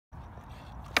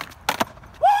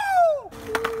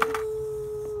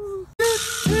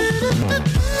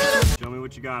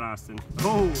what you got, Austin.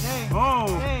 Oh, Hey.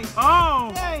 oh, Hey.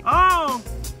 oh, Hey. oh,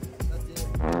 That's it.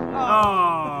 oh.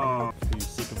 Are you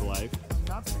sick of life? I'm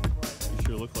not sick of life. You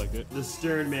sure look like it. The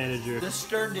stern manager. The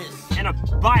sternness. And a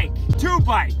bike. 2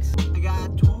 bikes. I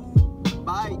got 2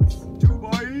 bikes. 2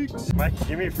 bikes. Mike,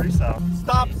 give me a freestyle.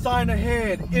 Stop sign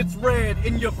ahead. It's red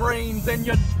in your brains and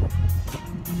your.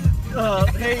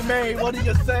 Hey May, what do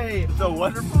you say? It's a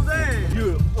wonderful day.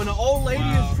 You, when an old lady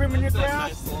is trimming your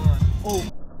grass. Oh.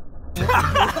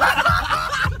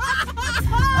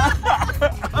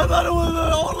 I thought it was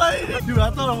an old lady. Dude, I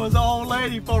thought it was an old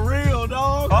lady for real,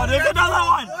 dog. Oh, there's another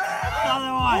one.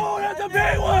 Another one. Oh, that's a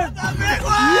big one. The big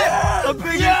one. Yeah. The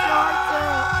biggest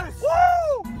Yes.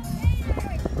 Woo!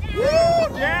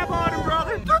 Woo! Jam on him,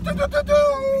 brother. Look at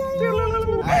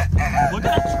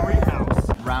that tree house.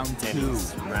 Round 2.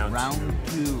 Round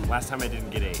 2. Last time I didn't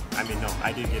get 8. I mean, no,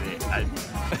 I did get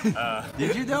 8.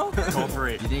 Did you though? Go for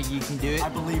 8. You think you can do it? I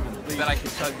believe in it. Bet I can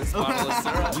chug this bottle of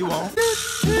syrup. You won't.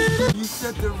 You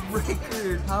set the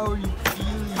record. How are you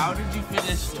feeling? How did you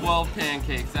finish 12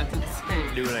 pancakes? That's insane.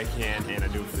 I do what I can, and I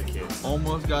do it for the kids.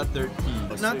 Almost got 13.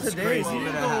 Not It's today. crazy.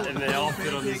 And they all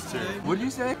fit on this chair. What did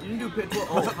you say? You didn't do pitbull.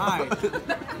 Oh, hi.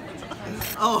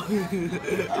 Oh.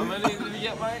 How many did you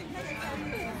get, Mike?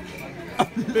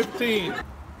 15.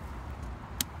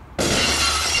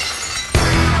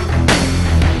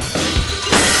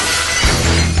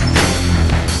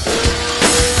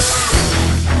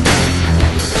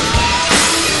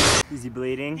 Is he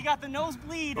bleeding? He got the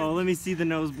nosebleed. Oh, let me see the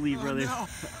nosebleed, brother. No.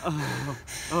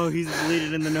 Oh, he's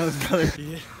bleeding in the nose, brother.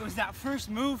 It was that first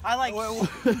move. I like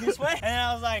this way, and then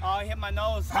I was like, oh, I hit my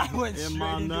nose. I went In straight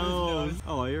my into nose. his nose.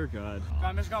 Oh, you're good.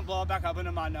 I'm just gonna blow it back up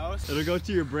into my nose. It'll go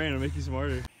to your brain. It'll make you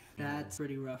smarter. That's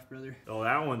pretty rough, brother. Oh,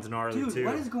 that one's gnarly, Dude, too.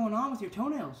 what is going on with your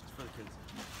toenails?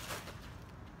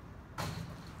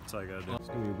 That's all I gotta do. It's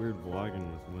gonna be weird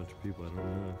vlogging with a bunch of people I don't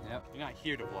know. Yep. You're not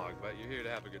here to vlog, but you're here to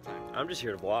have a good time. I'm just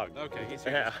here to vlog. Okay, he's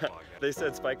here Yeah. to vlog. They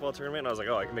said spikeball tournament, and I was like,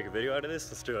 oh, I can make a video out of this?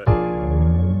 Let's do it.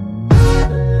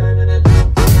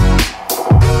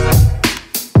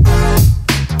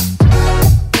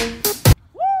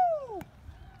 Woo!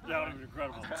 That would have been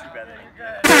incredible. Too bad they didn't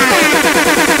get it.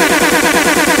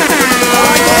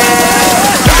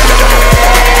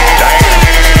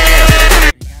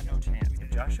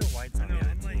 Joshua White's on the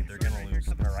other team, they're gonna lose.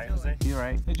 Am I right, Jose? You're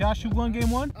right. Hey, Josh, you won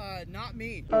game 1? Not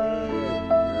me.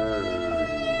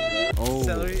 Oh,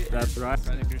 that's right.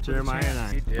 Jeremiah and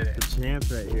I. The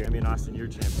champs right here. I mean, Austin, you're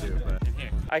champ too,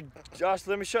 but. Josh,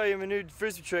 let me show you my new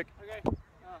frisbee trick. Okay.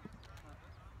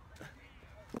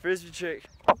 Frisbee trick.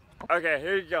 Okay,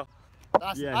 here you go.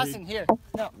 Austin, here.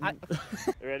 No, You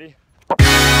ready?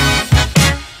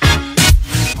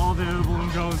 All the other balloon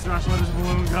goes. Josh, let his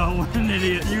balloon go. What an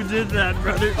idiot. You did that,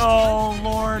 brother. Oh,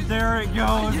 Lord. There it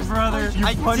goes, brother. You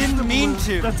I punched didn't the mean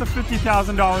balloon. to. That's a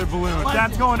 $50,000 balloon.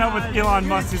 That's going up with Elon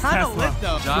Musk's Tesla. lit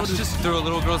though. Josh just threw a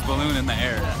little girl's balloon in the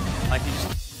air. Like he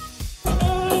just...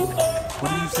 What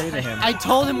did you say to him? I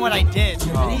told him what I did,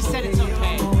 and he said it's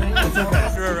okay. It's okay.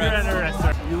 You're under arrest,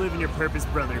 sir. You live in your purpose,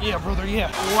 brother. Yeah, brother,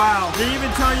 yeah. Wow. They even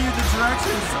tell you the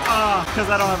directions? Because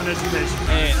I don't have an education.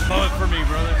 Hey, blow it for me,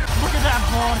 brother. Look at that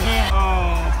bald head.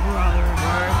 Oh, brother.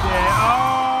 Birthday.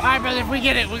 Oh. All right, brother, if we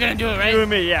get it, we're gonna do it, right? You and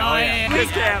me, yeah. Oh, yeah.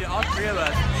 Kiss cam. All 3 of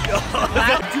us.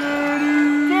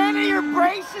 Danny, your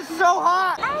brace is so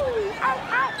hot.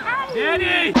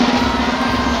 Danny!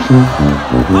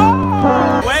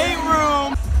 Oh! Weight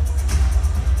room!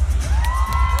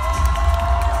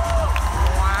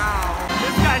 Wow.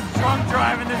 This guy's drunk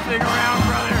driving this thing around,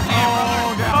 brother.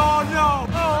 Oh, God. Oh, no.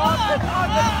 Oh, I'm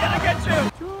gonna get you.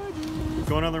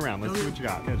 Go another round. Let's see what you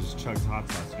got. Yeah, just chugs hot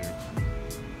sauce here.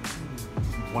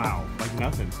 Wow, like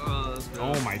nothing.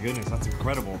 Oh my goodness, that's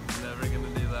incredible. Never gonna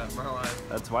do that in my life.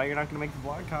 That's why you're not gonna make the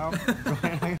vlog, Kyle.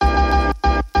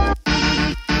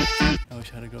 I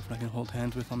wish I had a girlfriend I can hold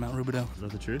hands with on Mount Rubidoux. Is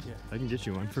that the truth? Yeah. I can get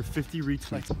you one for 50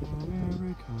 retweets.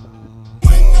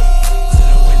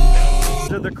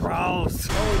 To the cross.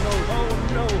 Oh no, oh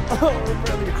no, oh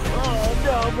brother, oh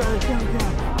no, brother, go, go.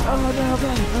 Oh no,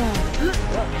 brother.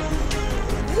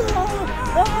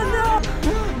 Oh no.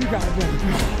 You got it,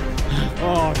 brother.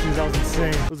 Oh, geez, that was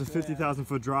insane. It was a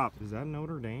 50,000-foot drop. Is that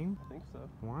Notre Dame? I think so.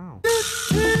 Wow.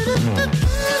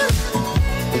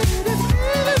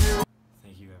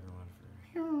 Thank you, everyone, for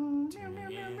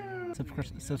tuning in.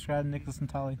 Subscribe to Nicholas and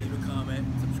Tolly. Leave a comment,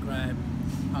 subscribe,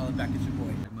 holla back at your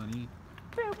boy. Money.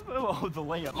 Oh, the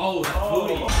layup. Oh, that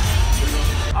booty.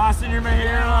 Austin, you're my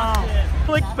hero.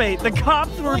 Clickbait. The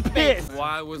cops were pissed.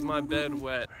 Why was my bed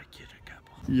wet?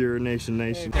 You're a nation.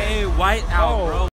 Hey, white out, bro.